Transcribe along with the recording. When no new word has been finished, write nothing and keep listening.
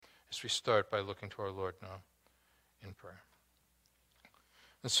as we start by looking to our Lord now in prayer.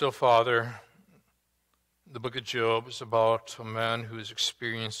 And so, Father, the book of Job is about a man who has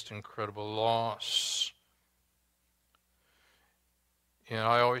experienced incredible loss. And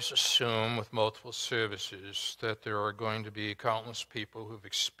I always assume with multiple services that there are going to be countless people who have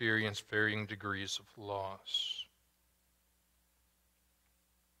experienced varying degrees of loss.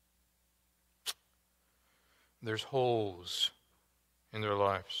 There's holes in their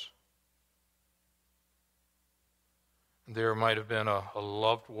lives. There might have been a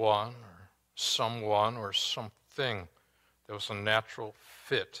loved one or someone or something that was a natural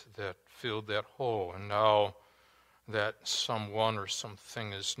fit that filled that hole, and now that someone or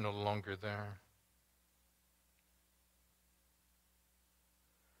something is no longer there.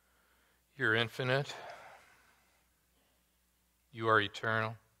 You're infinite. You are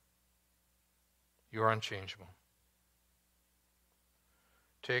eternal. You are unchangeable.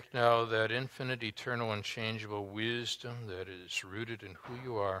 Take now that infinite, eternal, unchangeable wisdom that is rooted in who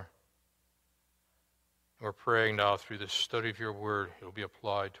you are. We're praying now through the study of your word, it will be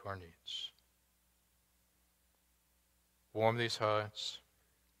applied to our needs. Warm these hearts.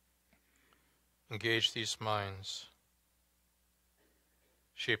 Engage these minds.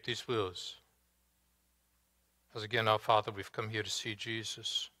 Shape these wills. As again, now, Father, we've come here to see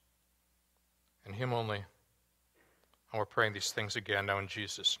Jesus and him only. And we're praying these things again now in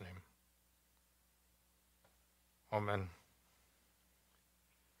Jesus' name. Amen.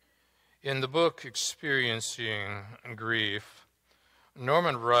 In the book Experiencing Grief,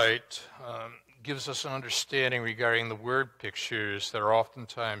 Norman Wright gives us an understanding regarding the word pictures that are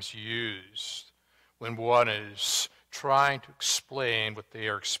oftentimes used when one is trying to explain what they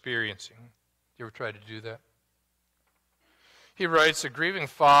are experiencing. You ever try to do that? He writes, a grieving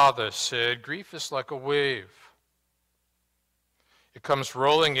father said, grief is like a wave. It comes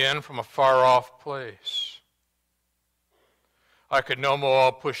rolling in from a far-off place. I could no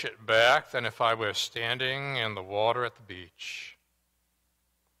more push it back than if I were standing in the water at the beach.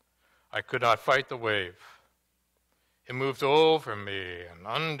 I could not fight the wave. It moved over me and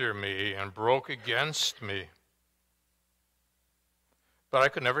under me and broke against me. But I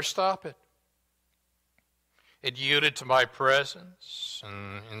could never stop it. It yielded to my presence,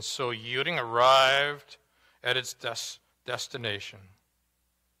 and in so yielding arrived at its destination.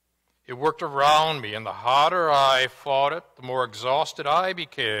 It worked around me, and the harder I fought it, the more exhausted I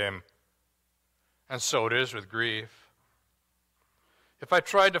became. And so it is with grief. If I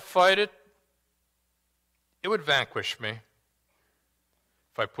tried to fight it, it would vanquish me.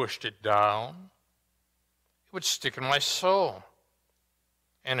 If I pushed it down, it would stick in my soul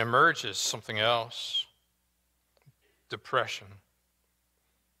and emerge as something else. Depression,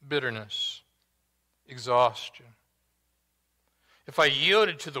 bitterness, exhaustion. If I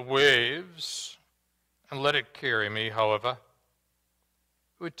yielded to the waves and let it carry me, however,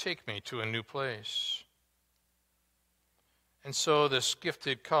 it would take me to a new place. And so this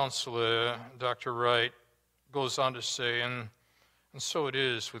gifted counselor, Dr. Wright, goes on to say, and so it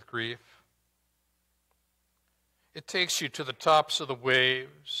is with grief. It takes you to the tops of the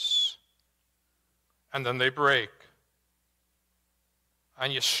waves, and then they break,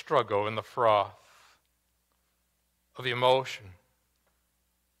 and you struggle in the froth of the emotion.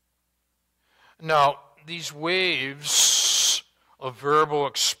 Now, these waves of verbal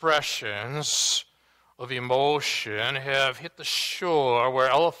expressions of emotion have hit the shore where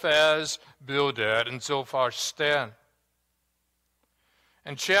Eliphaz, Bildad, and Zophar stand.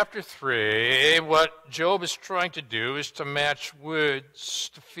 In chapter 3, what Job is trying to do is to match words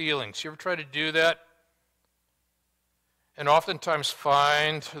to feelings. You ever try to do that? And oftentimes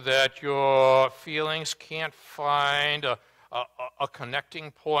find that your feelings can't find a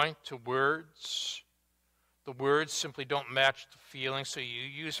connecting point to words. The words simply don't match the feeling, so you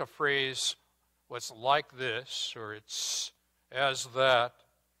use a phrase, well, it's like this, or it's as that.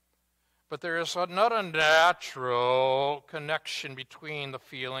 But there is not a natural connection between the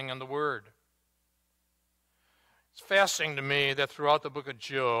feeling and the word. It's fascinating to me that throughout the book of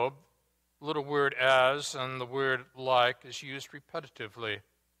Job, the little word as and the word like is used repetitively.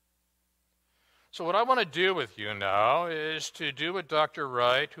 So what I want to do with you now is to do what Dr.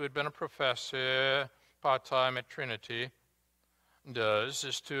 Wright, who had been a professor part-time at Trinity, does,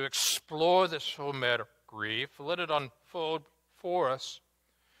 is to explore this whole matter of grief, let it unfold for us.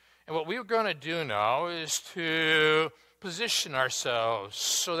 And what we're going to do now is to position ourselves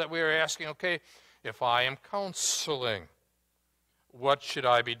so that we are asking, okay, if I am counseling, what should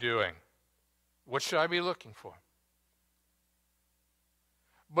I be doing? What should I be looking for?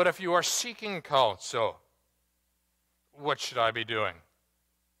 But if you are seeking counsel, what should I be doing?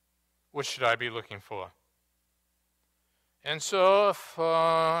 What should I be looking for? And so if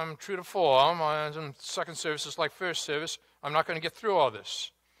I'm true to form, and second service is like first service, I'm not going to get through all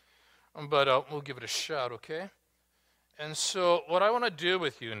this. But we'll give it a shot, okay? And so what I want to do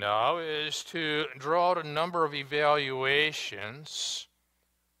with you now is to draw out a number of evaluations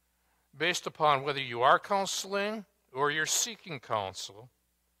based upon whether you are counseling or you're seeking counsel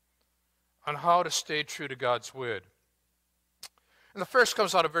on how to stay true to God's Word. And the first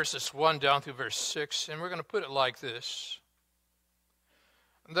comes out of verses 1 down through verse 6, and we're going to put it like this: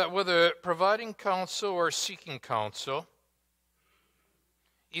 that whether providing counsel or seeking counsel,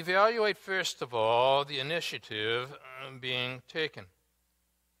 evaluate first of all the initiative being taken.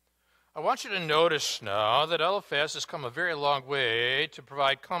 I want you to notice now that Eliphaz has come a very long way to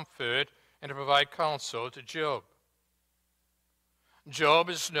provide comfort and to provide counsel to Job. Job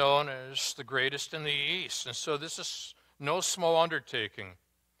is known as the greatest in the East, and so this is no small undertaking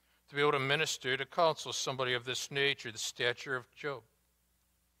to be able to minister, to counsel somebody of this nature, the stature of Job.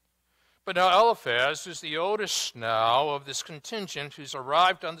 But now Eliphaz, who's the oldest now of this contingent who's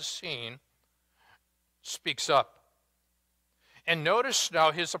arrived on the scene, speaks up. And notice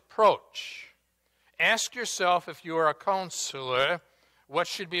now his approach. Ask yourself, if you are a counselor, what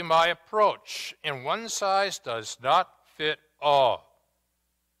should be my approach? And one size does not fit all.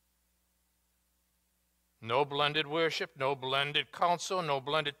 No blended worship, no blended counsel, no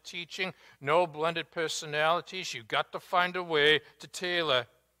blended teaching, no blended personalities. You've got to find a way to tailor.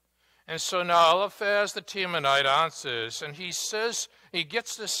 And so now Eliphaz the Temanite answers, and he says, he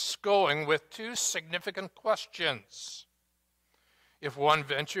gets this going with two significant questions. If one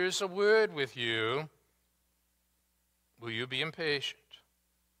ventures a word with you, will you be impatient?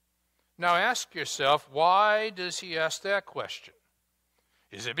 Now ask yourself, why does he ask that question?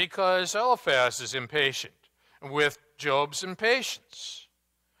 Is it because Eliphaz is impatient with Job's impatience?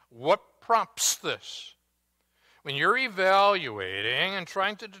 What prompts this? When you're evaluating and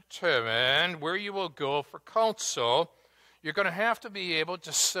trying to determine where you will go for counsel, you're going to have to be able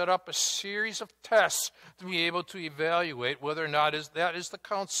to set up a series of tests to be able to evaluate whether or not that is the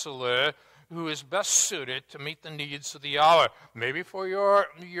counselor who is best suited to meet the needs of the hour. Maybe for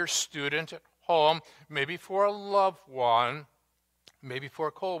your student at home, maybe for a loved one, maybe for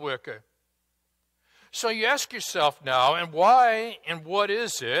a co-worker. So you ask yourself now, and why and what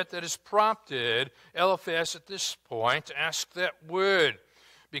is it that has prompted Eliphaz at this point to ask that word?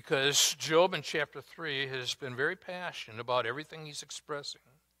 Because Job in chapter 3 has been very passionate about everything he's expressing.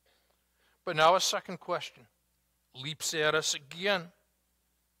 But now a second question leaps at us again.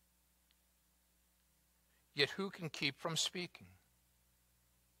 Yet who can keep from speaking?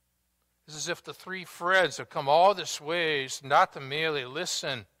 It's as if the three friends have come all this ways not to merely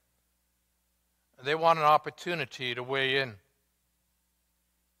listen. They want an opportunity to weigh in.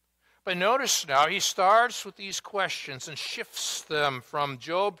 But notice now, he starts with these questions and shifts them from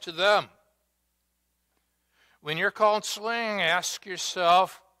Job to them. When you're counseling, ask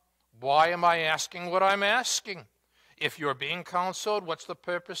yourself, why am I asking what I'm asking? If you're being counseled, what's the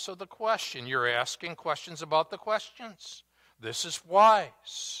purpose of the question? You're asking questions about the questions. This is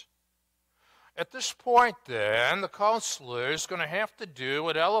wise. At this point, then, the counselor is going to have to do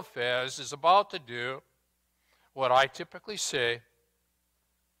what Eliphaz is about to do, what I typically say: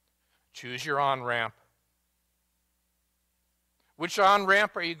 choose your on-ramp. Which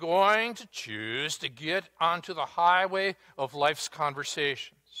on-ramp are you going to choose to get onto the highway of life's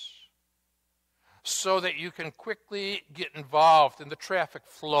conversations so that you can quickly get involved in the traffic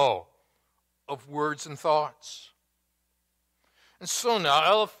flow of words and thoughts? And so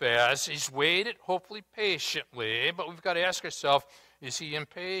now Eliphaz, he's waited, hopefully patiently, but we've got to ask ourselves, is he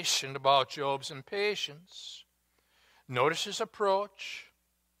impatient about Job's impatience? Notice his approach.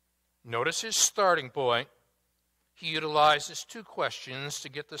 Notice his starting point. He utilizes two questions to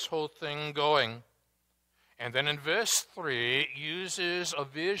get this whole thing going. And then in verse 3, uses a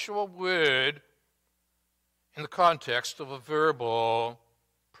visual word in the context of a verbal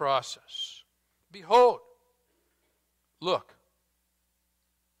process. Behold. Look.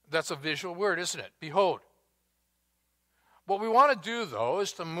 That's a visual word, isn't it? Behold. What we want to do, though,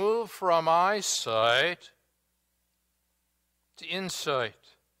 is to move from eyesight to insight.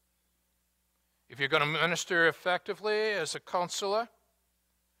 If you're going to minister effectively as a counselor,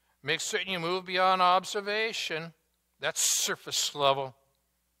 make certain you move beyond observation. That's surface level.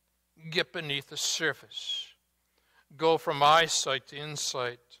 Get beneath the surface. Go from eyesight to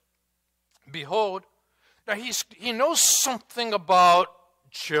insight. Behold. Now he knows something about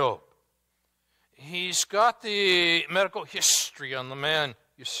Job. He's got the medical history on the man,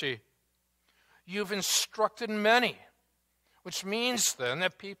 you see. You've instructed many. Which means then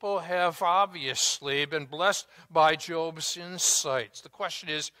that people have obviously been blessed by Job's insights. The question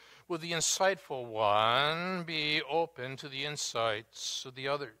is, will the insightful one be open to the insights of the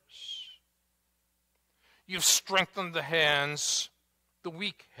others? You've strengthened the hands, the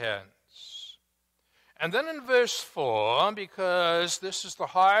weak hands. And then in verse 4, because this is the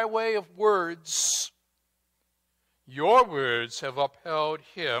highway of words, your words have upheld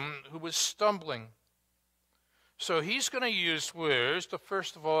him who was stumbling. So he's going to use words to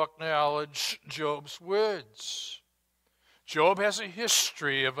first of all acknowledge Job's words. Job has a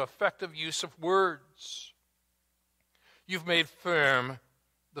history of effective use of words. You've made firm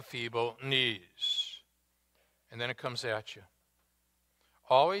the feeble knees. And then it comes at you.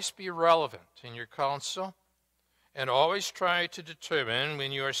 Always be relevant in your counsel, and always try to determine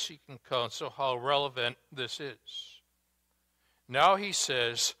when you are seeking counsel how relevant this is. Now he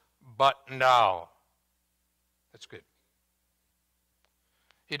says, but now. That's good.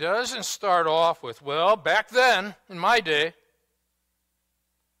 He doesn't start off with, well, back then, in my day.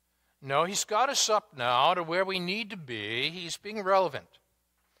 No, he's got us up now to where we need to be. He's being relevant.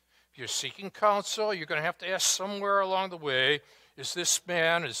 If you're seeking counsel, you're going to have to ask somewhere along the way, is this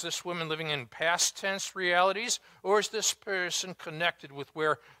man, is this woman living in past tense realities, or is this person connected with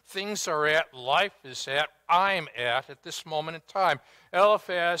where things are at, life is at, I'm at this moment in time?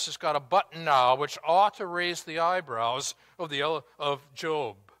 Eliphaz has got a button now which ought to raise the eyebrows of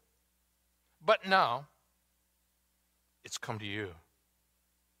Job. But now, it's come to you.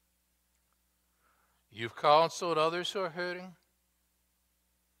 You've counseled others who are hurting.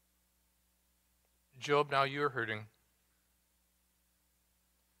 Job, now you're hurting.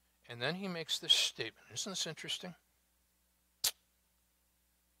 And then he makes this statement. Isn't this interesting?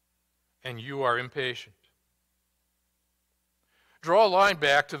 And you are impatient. Draw a line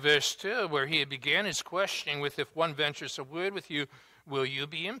back to verse 2, where he began his questioning with, if one ventures a word with you, will you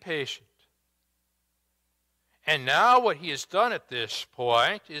be impatient? And now what he has done at this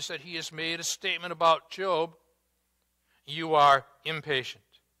point is that he has made a statement about Job. You are impatient.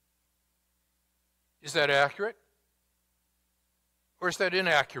 Is that accurate? Or is that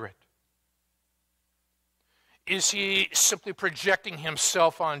inaccurate? Is he simply projecting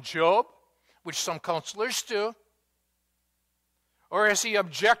himself on Job, which some counselors do? Or has he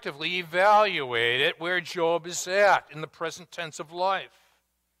objectively evaluated where Job is at in the present tense of life?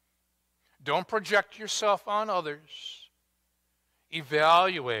 Don't project yourself on others.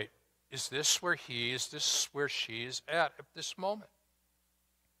 Evaluate, is this where he, is this where she is at this moment?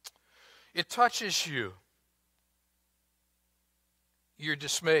 It touches you. You're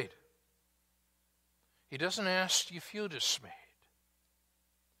dismayed. He doesn't ask you if you feel dismayed.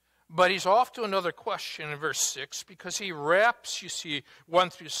 But he's off to another question in verse 6 because he wraps, you see, 1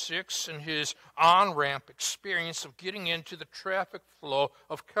 through 6 in his on-ramp experience of getting into the traffic flow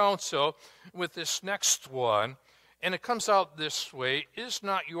of counsel with this next one. And it comes out this way: is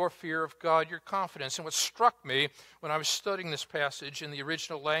not your fear of God your confidence? And what struck me when I was studying this passage in the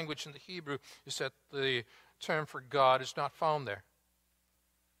original language in the Hebrew is that the term for God is not found there.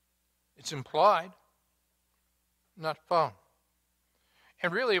 It's implied, not found.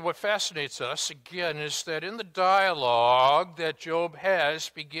 And really what fascinates us, again, is that in the dialogue that Job has,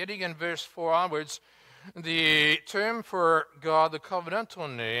 beginning in verse 4 onwards, the term for God, the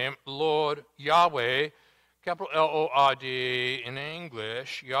covenantal name, Lord, Yahweh, capital L-O-R-D in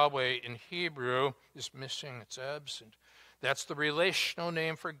English, Yahweh in Hebrew is missing, it's absent. That's the relational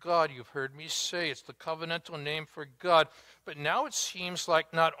name for God. You've heard me say it's the covenantal name for God. But now it seems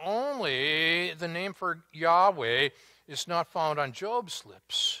like not only the name for Yahweh is not found on Job's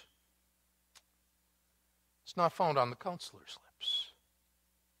lips, it's not found on the counselor's lips.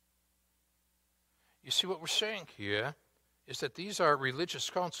 You see, what we're saying here is that these are religious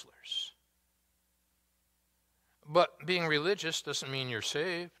counselors. But being religious doesn't mean you're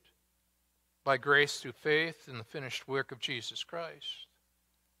saved by grace through faith in the finished work of Jesus Christ.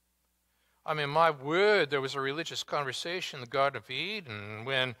 I mean, my word, there was a religious conversation in the Garden of Eden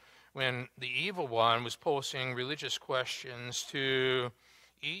when the evil one was posing religious questions to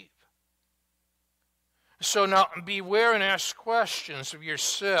Eve. So now beware and ask questions of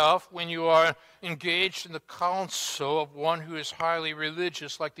yourself when you are engaged in the counsel of one who is highly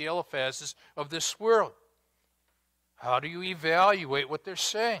religious like the Eliphazes of this world. How do you evaluate what they're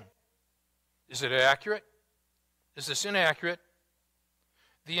saying? Is it accurate? Is this inaccurate?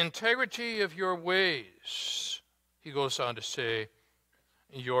 The integrity of your ways, he goes on to say,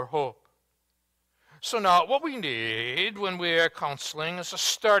 your hope. So now what we need when we are counseling is a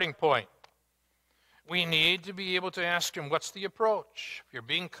starting point. We need to be able to ask him, what's the approach? If you're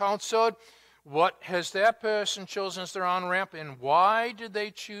being counseled, What has that person chosen as their on-ramp, and why did they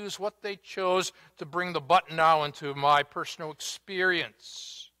choose what they chose to bring the button now into my personal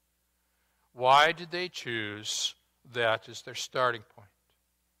experience? Why did they choose that as their starting point?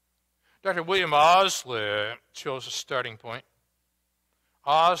 Dr. William Osler chose a starting point.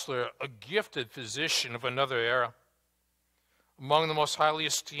 Osler, a gifted physician of another era, among the most highly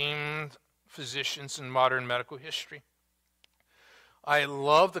esteemed physicians in modern medical history. I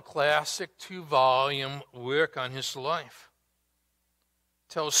love the classic 2-volume work on his life.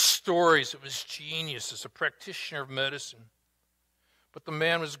 It tells stories of his genius as a practitioner of medicine. But the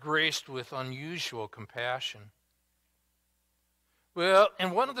man was graced with unusual compassion. Well,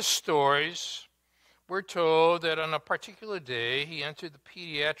 in one of the stories, we're told that on a particular day he entered the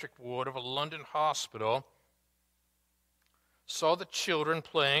pediatric ward of a London hospital, saw the children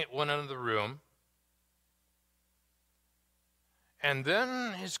playing at one end of the room, and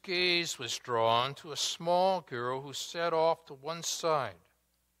then his gaze was drawn to a small girl who sat off to one side,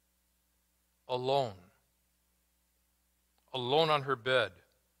 alone on her bed,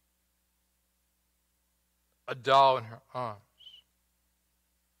 a doll in her arms.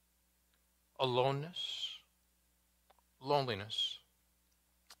 Aloneness, loneliness.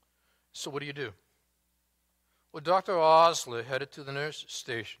 So what do? Well, Dr. Osler headed to the nurse's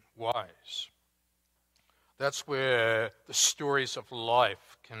station, wise. That's where the stories of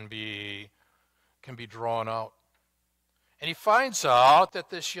life can be drawn out. And he finds out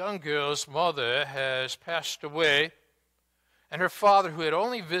that this young girl's mother has passed away, and her father, who had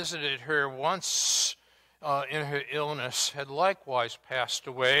only visited her once in her illness, had likewise passed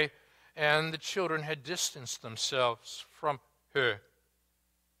away, and the children had distanced themselves from her.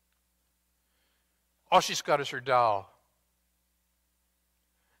 All she's got is her doll.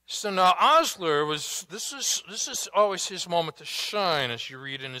 So now Osler this is always his moment to shine, as you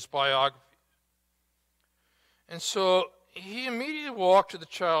read in his biography. And so he immediately walked to the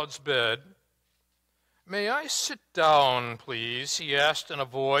child's bed. "May I sit down, please?" he asked in a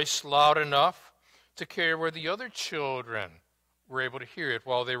voice loud enough to carry where the other children were able to hear it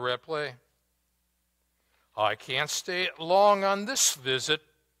while they were at play. "I can't stay long on this visit,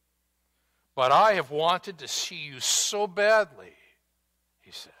 but I have wanted to see you so badly,"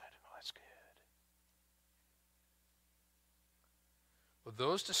 he said. Well, that's good. Well,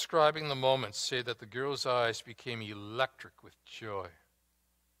 those describing the moment say that the girl's eyes became electric with joy.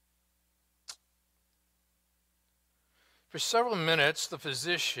 For several minutes, the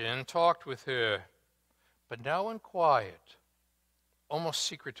physician talked with her, but now in quiet, almost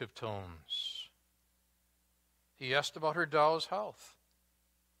secretive tones. He asked about her doll's health,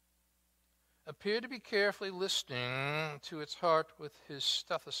 appeared to be carefully listening to its heart with his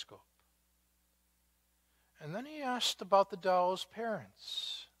stethoscope. And then he asked about the doll's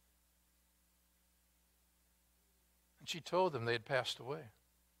parents. And she told him they had passed away.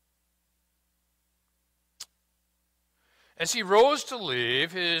 As he rose to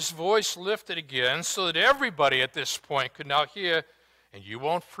leave, his voice lifted again so that everybody at this point could now hear, "And you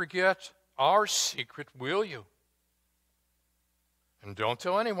won't forget our secret, will you? And don't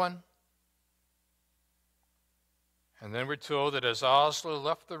tell anyone." And then we're told that as Osler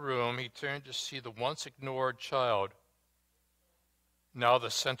left the room, he turned to see the once ignored child, now the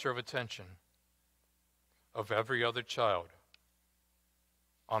center of attention of every other child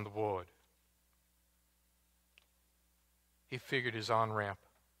on the ward. He figured his on-ramp.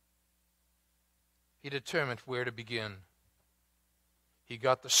 He determined where to begin. He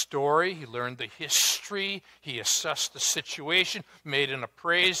got the story, he learned the history, he assessed the situation, made an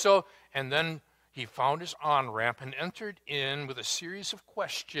appraisal, and then he found his on-ramp and entered in with a series of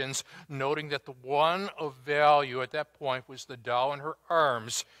questions, noting that the one of value at that point was the doll in her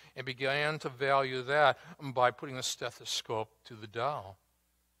arms, and began to value that by putting the stethoscope to the doll.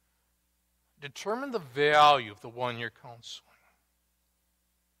 Determine the value of the one you're counseling.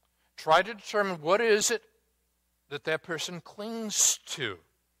 Try to determine what is it that person clings to.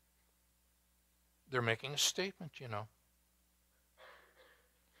 They're making a statement, you know.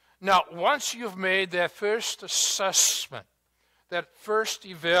 Now, once you've made that first assessment, that first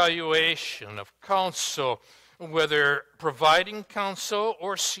evaluation of counsel, whether providing counsel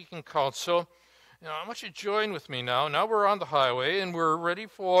or seeking counsel, I want you to join with me now. Now we're on the highway and we're ready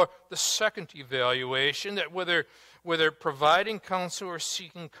for the second evaluation, that whether providing counsel or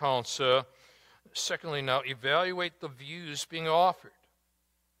seeking counsel. Secondly, now evaluate the views being offered.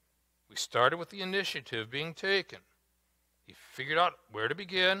 We started with the initiative being taken. He figured out where to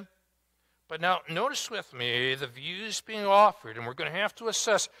begin. But now notice with me the views being offered, and we're going to have to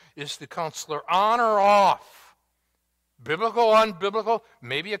assess, is the counselor on or off Biblical, unbiblical,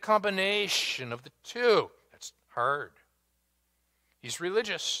 maybe a combination of the two. That's hard. He's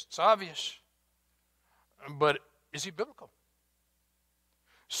religious, it's obvious. But is he biblical?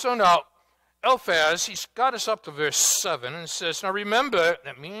 So now, Eliphaz, he's got us up to verse 7 and says, now remember,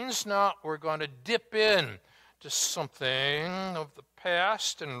 that means now we're going to dip in to something of the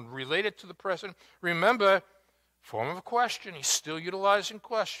past and relate it to the present. Remember, form of a question, he's still utilizing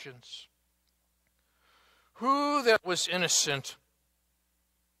questions. Who that was innocent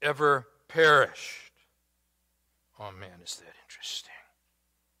ever perished? Oh man, is that interesting.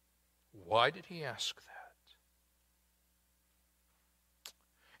 Why did he ask that?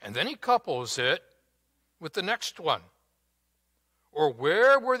 And then he couples it with the next one. Or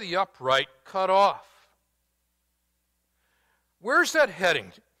where were the upright cut off? Where's that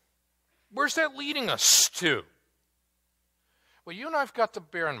heading? Where's that leading us to? Well, you and I have got to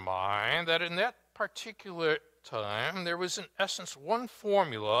bear in mind that in that particular time, there was in essence one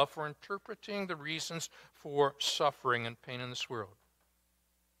formula for interpreting the reasons for suffering and pain in this world.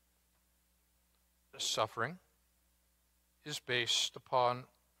 The suffering is based upon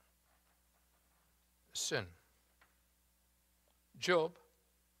sin. Job,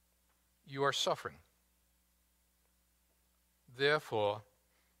 you are suffering. Therefore,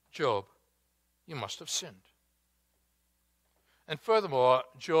 Job, you must have sinned. And furthermore,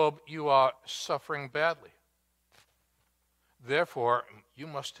 Job, you are suffering badly. Therefore, you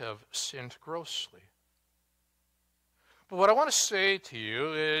must have sinned grossly. But what I want to say to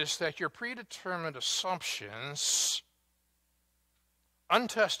you is that your predetermined assumptions,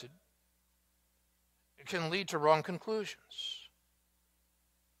 untested, can lead to wrong conclusions.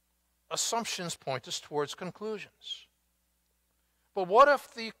 Assumptions point us towards conclusions. But what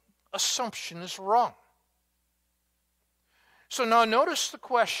if the assumption is wrong? So now notice the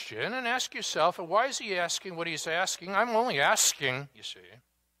question and ask yourself, why is he asking what he's asking? I'm only asking, you see.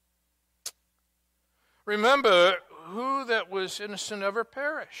 Remember, who that was innocent ever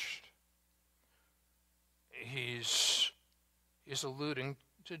perished? He's alluding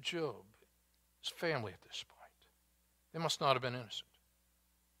to Job, his family at this point. They must not have been innocent.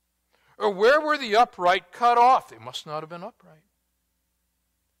 Or where were the upright cut off? They must not have been upright.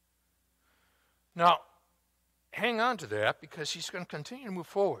 Now, hang on to that because he's going to continue to move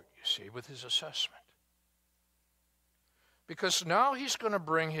forward, you see, with his assessment. Because now he's going to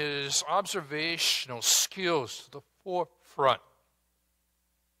bring his observational skills to the forefront.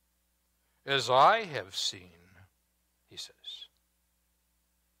 As I have seen, he says.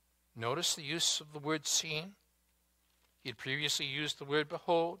 Notice the use of the word seen. He had previously used the word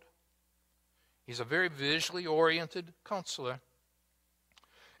behold. He's a very visually oriented counselor.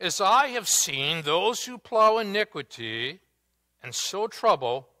 As I have seen, those who plow iniquity and sow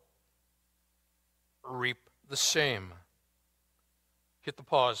trouble reap the same. Hit the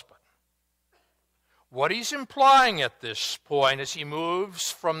pause button. What he's implying at this point as he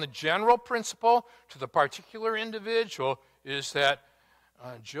moves from the general principle to the particular individual is that,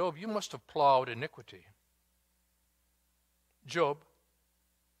 Job, you must have plowed iniquity. Job,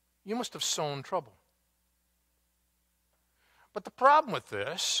 you must have sown trouble. But the problem with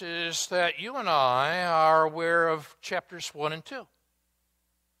this is that you and I are aware of chapters 1 and 2,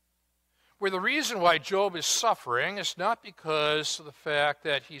 where the reason why Job is suffering is not because of the fact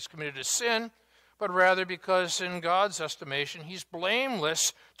that he's committed a sin, but rather because in God's estimation, he's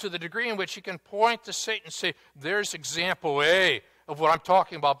blameless to the degree in which he can point to Satan and say, there's example A of what I'm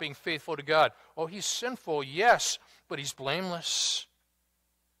talking about, being faithful to God. Oh, he's sinful, yes, but he's blameless.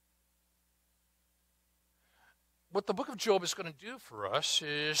 What the book of Job is going to do for us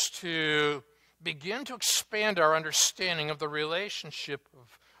is to begin to expand our understanding of the relationship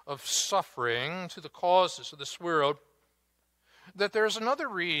of suffering to the causes of this world. That there's another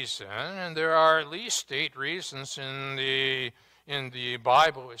reason, and there are at least 8 reasons in the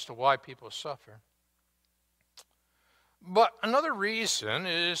Bible as to why people suffer. But another reason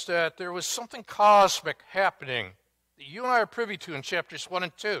is that there was something cosmic happening that you and I are privy to in chapters 1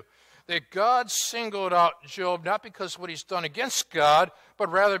 and 2. That God singled out Job not because of what he's done against God,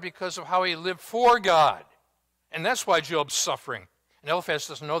 but rather because of how he lived for God. And that's why Job's suffering. And Eliphaz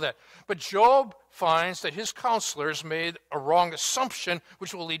doesn't know that. But Job finds that his counselors made a wrong assumption,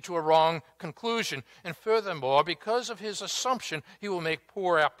 which will lead to a wrong conclusion. And furthermore, because of his assumption, he will make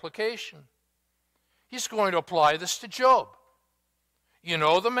poor application. He's going to apply this to Job. You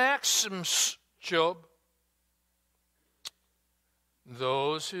know the maxims, Job.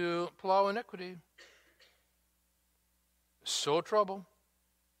 Those who plow iniquity, sow trouble,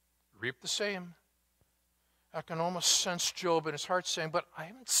 reap the same. I can almost sense Job in his heart saying, but I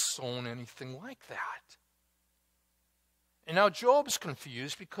haven't sown anything like that. And now Job's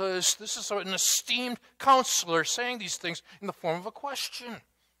confused because this is an esteemed counselor saying these things in the form of a question.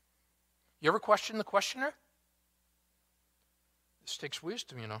 You ever question the questioner? This takes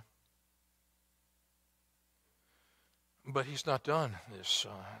wisdom, you know. But he's not done, this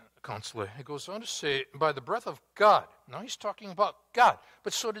counselor. He goes on to say, by the breath of God. Now he's talking about God.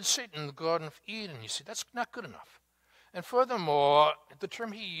 But so did Satan in the Garden of Eden. You see, that's not good enough. And furthermore, the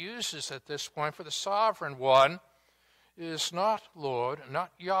term he uses at this point for the sovereign one is not Lord,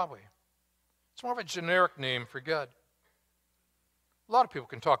 not Yahweh. It's more of a generic name for God. A lot of people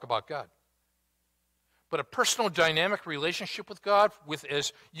can talk about God. But a personal dynamic relationship with God, with,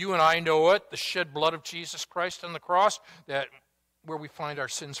 as you and I know it, the shed blood of Jesus Christ on the cross, that where we find our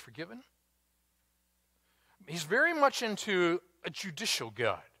sins forgiven. He's very much into a judicial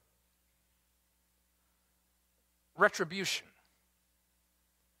God. Retribution.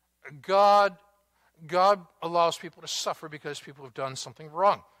 God allows people to suffer because people have done something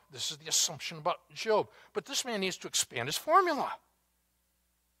wrong. This is the assumption about Job. But this man needs to expand his formula.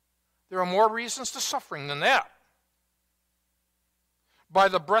 There are more reasons to suffering than that. By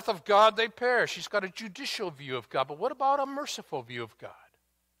the breath of God they perish. He's got a judicial view of God. But what about a merciful view of God?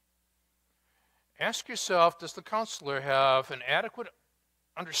 Ask yourself, does the counselor have an adequate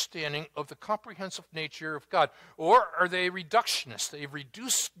understanding of the comprehensive nature of God? Or are they reductionists? They've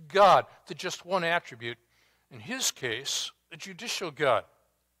reduced God to just one attribute. In his case, a judicial God,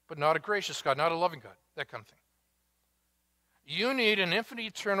 but not a gracious God, not a loving God, that kind of thing. You need an infinite,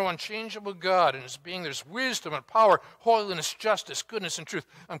 eternal, unchangeable God. In his being, there's wisdom and power, holiness, justice, goodness, and truth.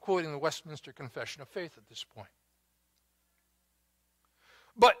 I'm quoting the Westminster Confession of Faith at this point.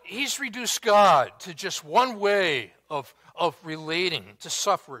 But he's reduced God to just one way of relating to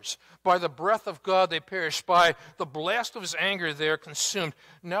sufferers. By the breath of God they perish. By the blast of his anger they are consumed.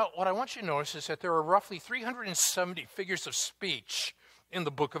 Now, what I want you to notice is that there are roughly 370 figures of speech in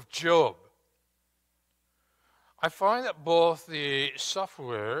the book of Job. I find that both the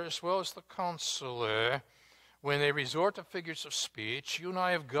sufferer as well as the counselor, when they resort to figures of speech, you and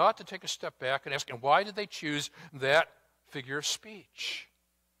I have got to take a step back and ask, and why did they choose that figure of speech?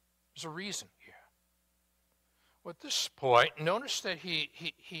 There's a reason here. Well, at this point, notice that he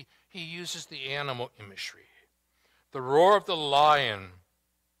uses the animal imagery. The roar of the lion,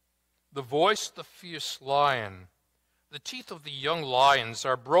 the voice of the fierce lion, the teeth of the young lions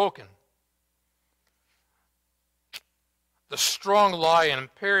are broken. The strong lion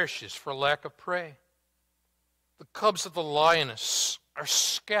perishes for lack of prey. The cubs of the lioness are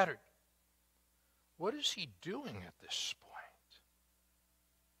scattered. What is he doing at this point?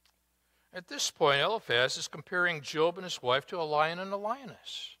 At this point, Eliphaz is comparing Job and his wife to a lion and a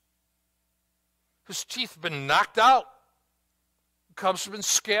lioness whose teeth have been knocked out. The cubs have been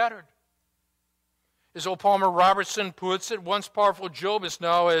scattered. As O. Palmer Robertson puts it, once powerful Job is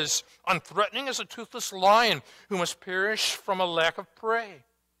now as unthreatening as a toothless lion who must perish from a lack of prey.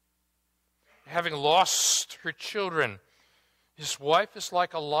 Having lost her children, his wife is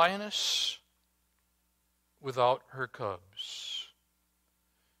like a lioness without her cubs.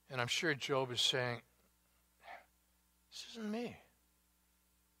 And I'm sure Job is saying, this isn't me.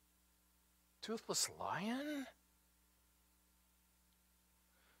 Toothless lion?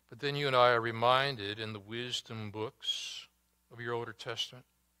 But then you and I are reminded in the wisdom books of your Older Testament,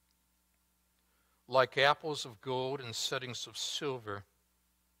 like apples of gold in settings of silver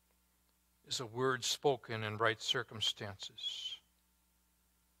is a word spoken in right circumstances.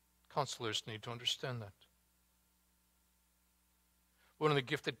 Counselors need to understand that. One of the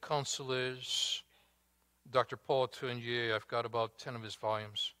gifted counselors, Dr. Paul Tournier, I've got about 10 of his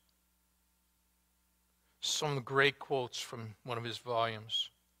volumes. Some great quotes from one of his volumes.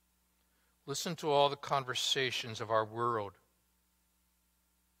 Listen to all the conversations of our world,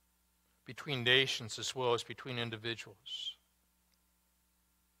 between nations as well as between individuals.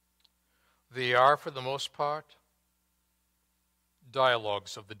 They are, for the most part,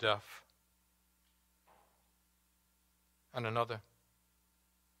 dialogues of the deaf. And another.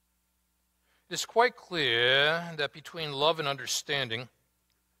 It is quite clear that between love and understanding,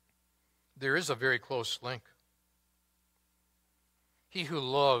 there is a very close link. He who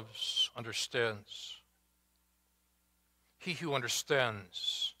loves understands. He who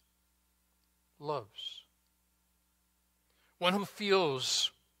understands loves. One who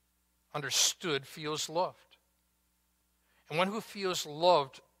feels understood feels loved. And one who feels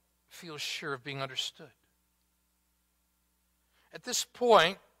loved feels sure of being understood. At this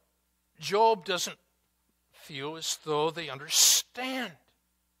point, Job doesn't feel as though they understand.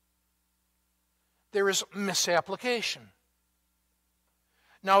 There is misapplication.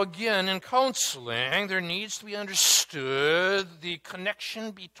 Now again, in counseling, there needs to be understood the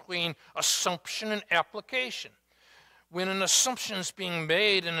connection between assumption and application. When an assumption is being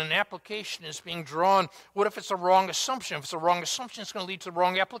made and an application is being drawn, what if it's a wrong assumption? If it's a wrong assumption, it's going to lead to the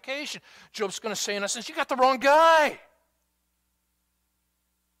wrong application. Job's going to say, in essence, you got the wrong guy. I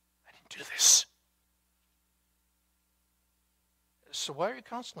didn't do this. So why are you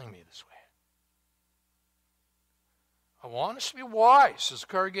counseling me this way? I want us to be wise as a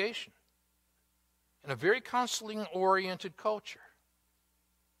congregation in a very counseling-oriented culture.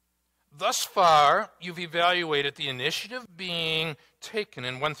 Thus far, you've evaluated the initiative being taken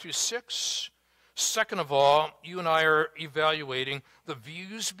in 1 through 6. Second of all, you and I are evaluating the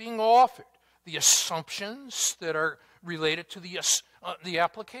views being offered, the assumptions that are related to the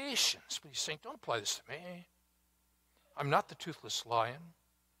applications. But he's saying, don't apply this to me. I'm not the toothless lion.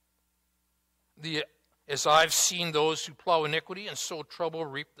 As I've seen those who plow iniquity and sow trouble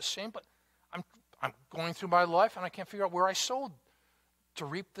reap the same, but I'm going through my life and I can't figure out where I sowed to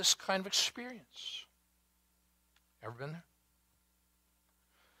reap this kind of experience. Ever been there?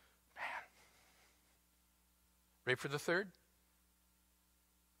 Man. Ready for the third?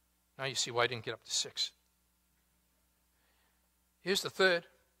 Now you see why I didn't get up to 6. Here's the third.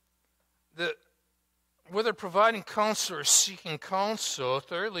 Whether providing counsel or seeking counsel,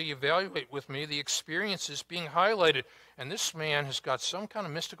 thirdly, evaluate with me the experiences being highlighted. And this man has got some kind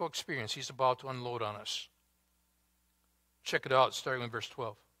of mystical experience he's about to unload on us. Check it out, starting with verse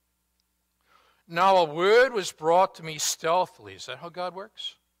 12. Now a word was brought to me stealthily. Is that how God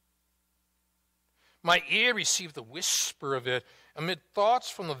works? My ear received the whisper of it amid thoughts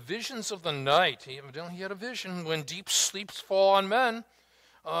from the visions of the night. He evidently had a vision when deep sleeps fall on men.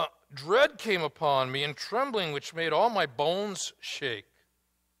 Dread came upon me and trembling which made all my bones shake.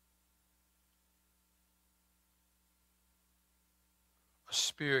 A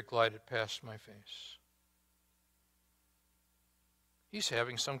spirit glided past my face. He's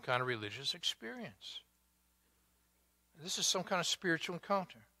having some kind of religious experience. This is some kind of spiritual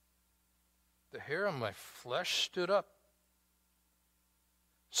encounter. The hair on my flesh stood up,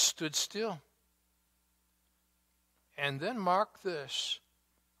 stood still. And then mark this,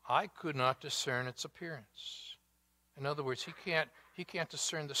 I could not discern its appearance. In other words, he can't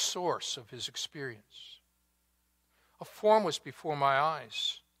discern the source of his experience. A form was before my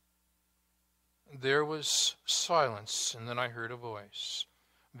eyes. There was silence, and then I heard a voice,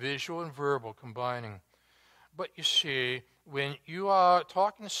 visual and verbal combining. But you see, when you are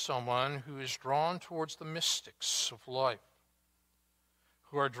talking to someone who is drawn towards the mystics of life,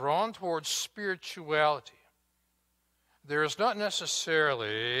 who are drawn towards spirituality, there is not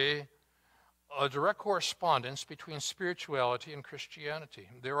necessarily a direct correspondence between spirituality and Christianity.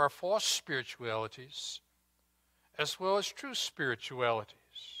 There are false spiritualities as well as true spiritualities.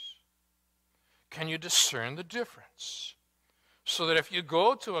 Can you discern the difference? So that if you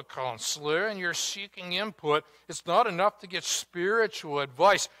go to a counselor and you're seeking input, it's not enough to get spiritual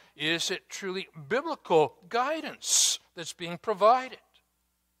advice. Is it truly biblical guidance that's being provided?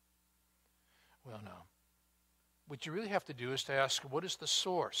 Well, no. What you really have to do is to ask, what is the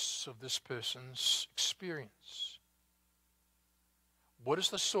source of this person's experience? What is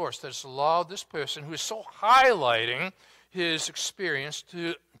the source that has allowed this person who is so highlighting his experience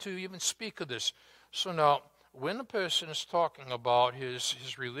to even speak of this? So now, when a person is talking about his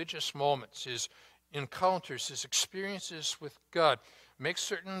religious moments, his encounters, his experiences with God, make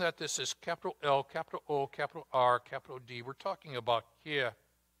certain that this is capital L, capital O, capital R, capital D. We're talking about here.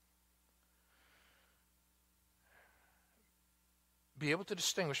 Be able to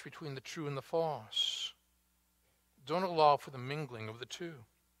distinguish between the true and the false. Don't allow for the mingling of the two.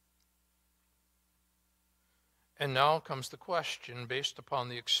 And now comes the question based upon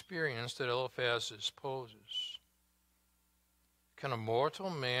the experience that Eliphaz poses. Can a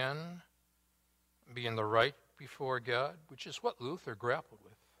mortal man be in the right before God? Which is what Luther grappled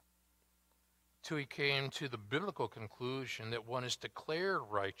with. Till he came to the biblical conclusion that one is declared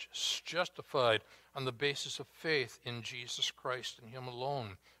righteous, justified on the basis of faith in Jesus Christ and him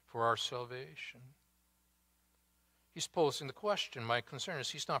alone for our salvation. He's posing the question. My concern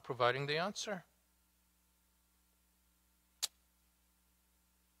is he's not providing the answer.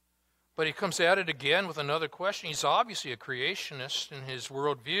 But he comes at it again with another question. He's obviously a creationist in his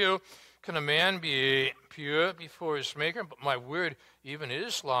worldview. Can a man be pure before his maker? But my word, even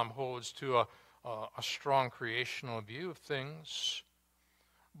Islam holds to a strong creational view of things.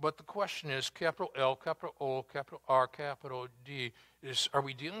 But the question is, capital L, capital O, capital R, capital D, are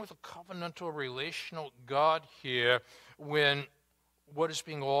we dealing with a covenantal relational God here when what is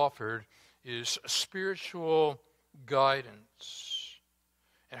being offered is spiritual guidance?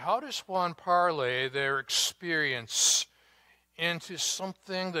 And how does one parlay their experience into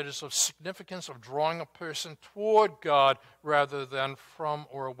something that is of significance of drawing a person toward God rather than from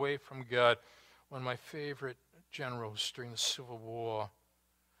or away from God? One of my favorite generals during the Civil War,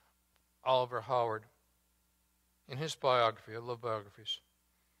 Oliver Howard, in his biography, I love biographies,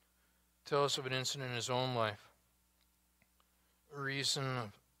 tells of an incident in his own life, a reason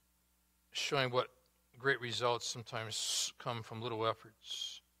of showing what great results sometimes come from little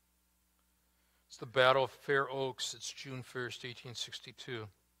efforts. It's the Battle of Fair Oaks. It's June 1st, 1862.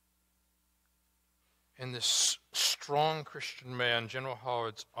 And this strong Christian man, General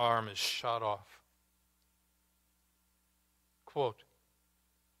Howard's arm is shot off. Quote,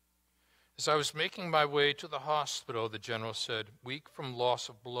 "As I was making my way to the hospital," the general said, "weak from loss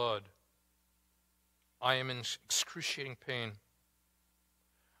of blood, I am in excruciating pain.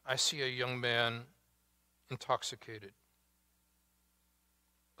 I see a young man intoxicated,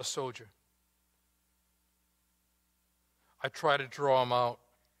 a soldier. I try to draw him out.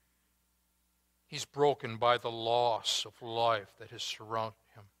 He's broken by the loss of life that has surrounded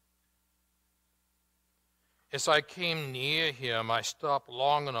him. As I came near him, I stopped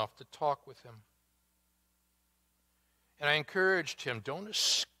long enough to talk with him. And I encouraged him, don't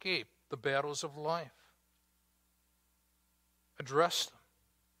escape the battles of life. Address them.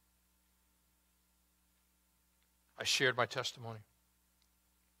 I shared my testimony.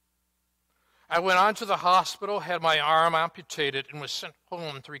 I went on to the hospital, had my arm amputated, and was sent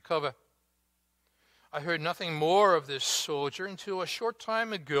home to recover. I heard nothing more of this soldier until a short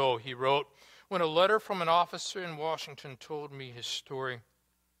time ago," he wrote, "when a letter from an officer in Washington told me his story,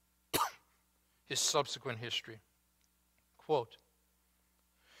 his subsequent history." Quote,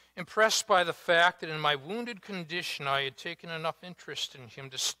 "Impressed by the fact that in my wounded condition I had taken enough interest in him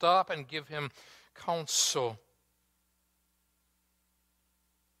to stop and give him counsel,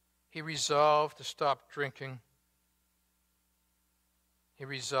 he resolved to stop drinking. He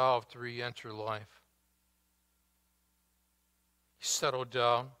resolved to re-enter life. He settled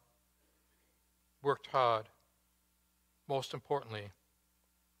down, worked hard, most importantly,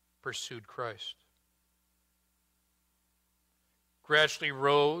 pursued Christ. Gradually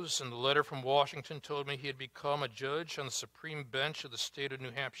rose, and the letter from Washington told me he had become a judge on the Supreme Bench of the state of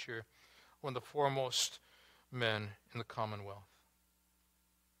New Hampshire, one of the foremost men in the Commonwealth."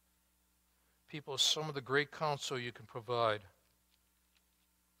 People, some of the great counsel you can provide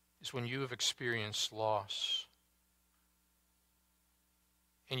is when you have experienced loss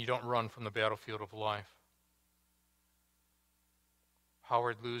and you don't run from the battlefield of life.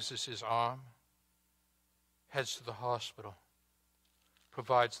 Howard loses his arm, heads to the hospital,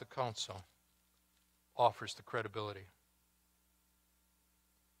 provides the counsel, offers the credibility,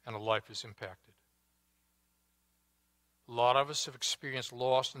 and a life is impacted. A lot of us have experienced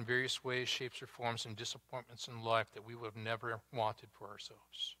loss in various ways, shapes, or forms, and disappointments in life that we would have never wanted for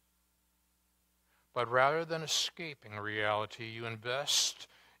ourselves. But rather than escaping reality, you invest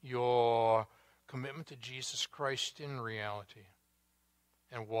your commitment to Jesus Christ in reality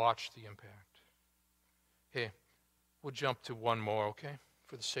and watch the impact. Hey, we'll jump to one more, okay,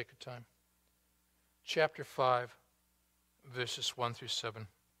 for the sake of time. Chapter 5, verses 1 through 7.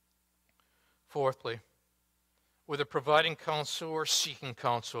 Fourthly, whether providing counsel or seeking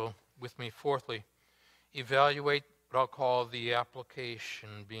counsel with me. Fourthly, evaluate what I'll call the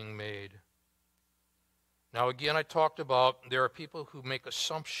application being made. Now again, I talked about there are people who make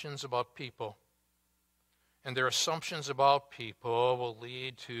assumptions about people. And their assumptions about people will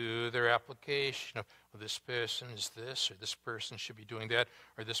lead to their application of, well, this person is this, or this person should be doing that,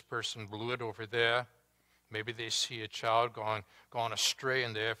 or this person blew it over there. Maybe they see a child gone astray,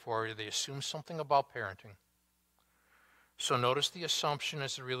 and therefore they assume something about parenting. So notice the assumption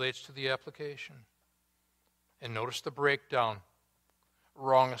as it relates to the application. And notice the breakdown.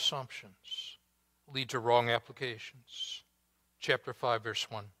 Wrong assumptions lead to wrong applications. Chapter 5, verse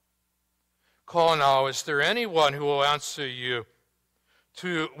 1. Call now, is there anyone who will answer you?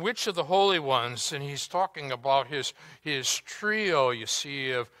 To which of the holy ones? And he's talking about his trio, you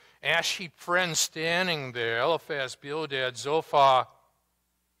see, of ash-heap friends standing there, Eliphaz, Bildad, Zophar.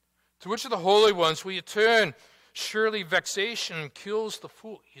 To which of the holy ones will you turn? Surely vexation kills the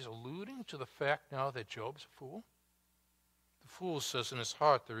fool. He's alluding to the fact now that Job's a fool. The fool says in his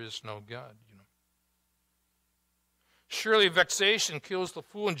heart there is no God, you know. Surely vexation kills the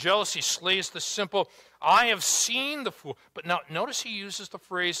fool, and jealousy slays the simple. I have seen the fool. But now notice he uses the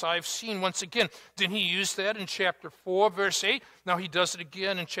phrase, I have seen, once again. Didn't he use that in chapter 4, verse 8? Now he does it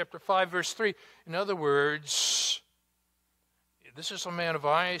again in chapter 5, verse 3. In other words, this is a man of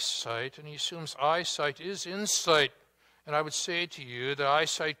eyesight, and he assumes eyesight is insight. And I would say to you that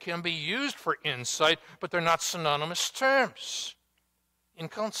eyesight can be used for insight, but they're not synonymous terms in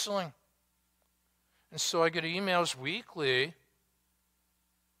counseling. And so I get emails weekly,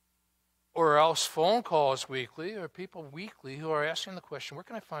 or else phone calls weekly, or people weekly who are asking the question, where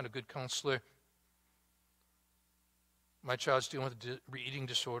can I find a good counselor? My child's dealing with an eating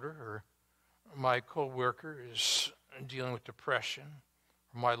disorder, or my coworker is dealing with depression,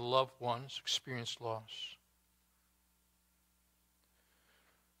 or my loved ones experienced loss.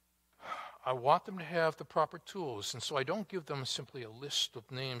 I want them to have the proper tools, and so I don't give them simply a list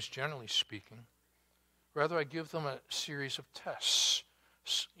of names, generally speaking. Rather, I give them a series of tests,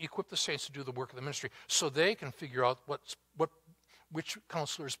 equip the saints to do the work of the ministry, so they can figure out which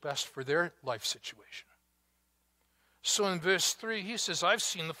counselor is best for their life situation. So in verse 3, he says, I've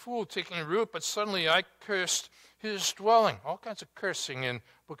seen the fool taking root, but suddenly I cursed his dwelling. All kinds of cursing in the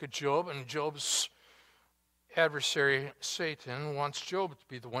book of Job, and Job's adversary, Satan, wants Job to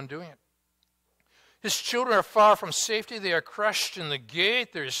be the one doing it. His children are far from safety. They are crushed in the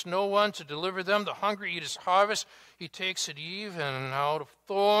gate. There is no one to deliver them. The hungry eat his harvest. He takes it even out of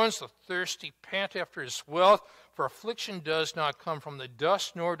thorns. The thirsty pant after his wealth. For affliction does not come from the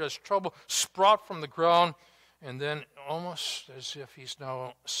dust, nor does trouble sprout from the ground. And then, almost as if he's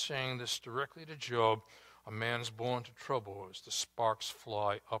now saying this directly to Job, a man's born to trouble as the sparks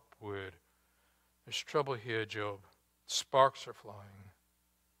fly upward. There's trouble here, Job. Sparks are flying.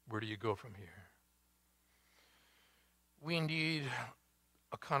 Where do you go from here? We need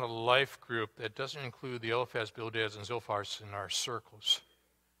a kind of life group that doesn't include the Eliphaz, Bildads, and Zophars in our circles,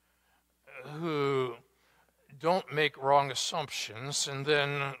 who don't make wrong assumptions and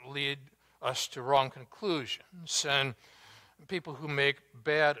then lead us to wrong conclusions, and people who make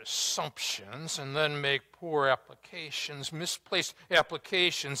bad assumptions and then make poor applications, misplaced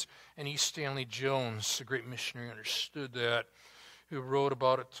applications. And E. Stanley Jones, the great missionary, understood that, who wrote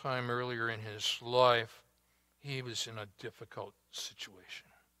about a time earlier in his life. He was in a difficult situation,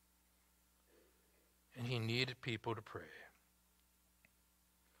 and he needed people to pray.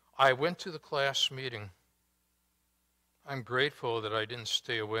 I went to the class meeting. I'm grateful that I didn't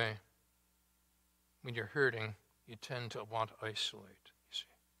stay away. When you're hurting, you tend to want to isolate, you see,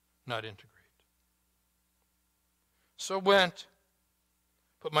 not integrate. So I went,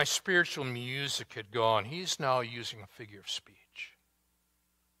 but my spiritual music had gone. He's now using a figure of speech.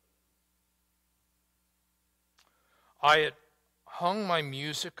 I had hung my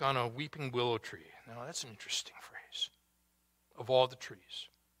music on a weeping willow tree. Now, that's an interesting phrase, of all the trees.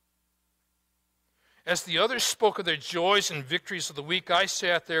 As the others spoke of their joys and victories of the week, I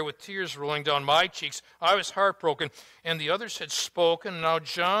sat there with tears rolling down my cheeks. I was heartbroken, and the others had spoken. Now,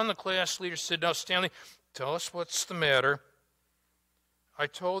 John, the class leader, said, Now, Stanley, tell us what's the matter. I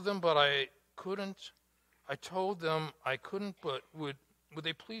told them, but I couldn't. I told them I couldn't, but would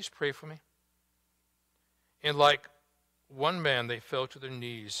they please pray for me? And like one man, they fell to their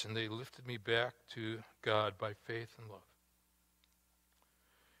knees, and they lifted me back to God by faith and love.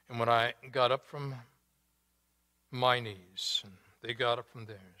 And when I got up from my knees, and they got up from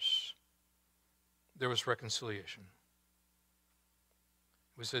theirs, there was reconciliation.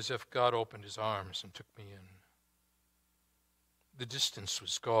 It was as if God opened his arms and took me in. The distance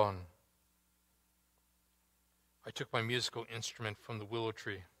was gone. I took my musical instrument from the willow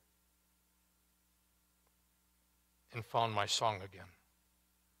tree and found my song again.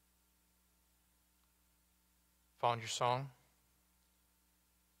 Found your song?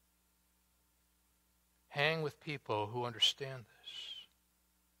 Hang with people who understand this.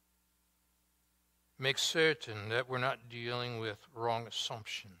 Make certain that we're not dealing with wrong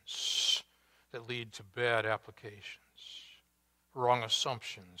assumptions that lead to bad applications, wrong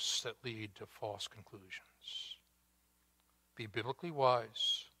assumptions that lead to false conclusions. Be biblically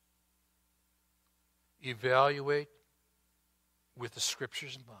wise. Evaluate with the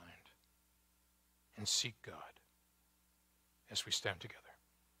scriptures in mind, and seek God as we stand together.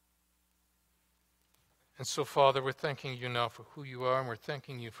 And so, Father, we're thanking you now for who you are, and we're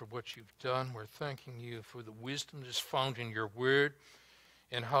thanking you for what you've done. We're thanking you for the wisdom that's found in your word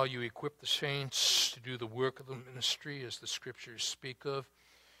and how you equip the saints to do the work of the ministry as the scriptures speak of.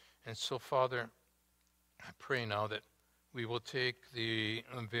 And so, Father, I pray now that we will take the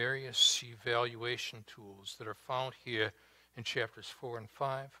various evaluation tools that are found here in chapters 4 and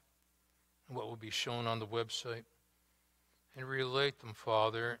 5, and what will be shown on the website, and relate them,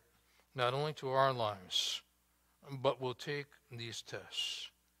 Father, not only to our lives, but we'll take these tests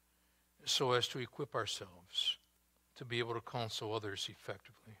so as to equip ourselves to be able to counsel others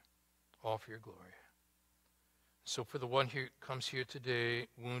effectively, all for your glory. So for the one who comes here today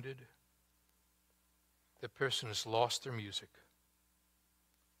wounded, The person has lost their music.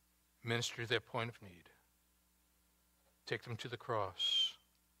 Minister to their point of need. Take them to the cross,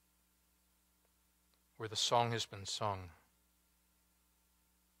 where the song has been sung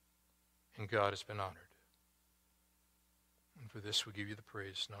and God has been honored. And for this we give you the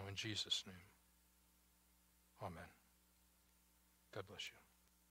praise now in Jesus' name. Amen. God bless you.